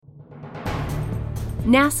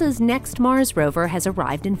NASA's next Mars rover has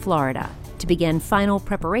arrived in Florida to begin final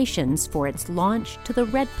preparations for its launch to the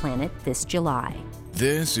Red Planet this July.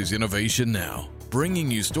 This is Innovation Now, bringing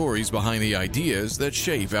you stories behind the ideas that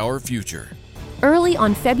shape our future. Early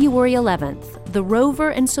on February 11th, the rover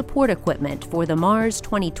and support equipment for the Mars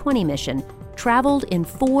 2020 mission traveled in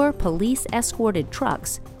 4 police-escorted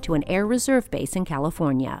trucks to an Air Reserve base in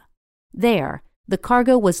California. There, the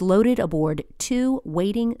cargo was loaded aboard 2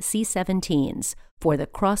 waiting C-17s for the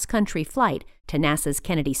cross-country flight to NASA's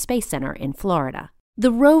Kennedy Space Center in Florida.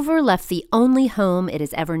 The rover left the only home it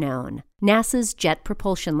has ever known, NASA's Jet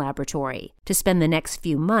Propulsion Laboratory, to spend the next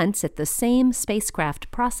few months at the same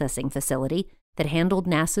spacecraft processing facility that handled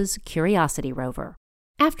NASA's Curiosity rover.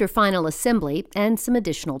 After final assembly and some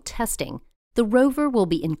additional testing, the rover will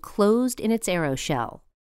be enclosed in its aeroshell.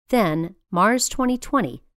 Then, Mars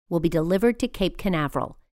 2020 will be delivered to Cape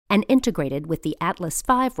Canaveral and integrated with the Atlas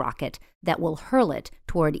V rocket that will hurl it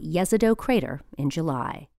toward Yezdo crater in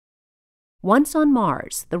July. Once on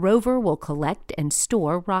Mars, the rover will collect and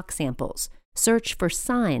store rock samples, search for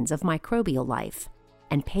signs of microbial life,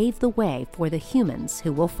 and pave the way for the humans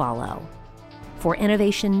who will follow. For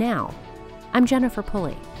Innovation Now, I'm Jennifer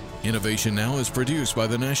Pulley. Innovation Now is produced by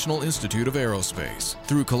the National Institute of Aerospace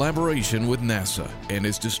through collaboration with NASA and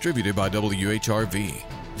is distributed by WHRV.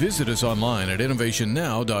 Visit us online at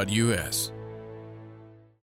innovationnow.us.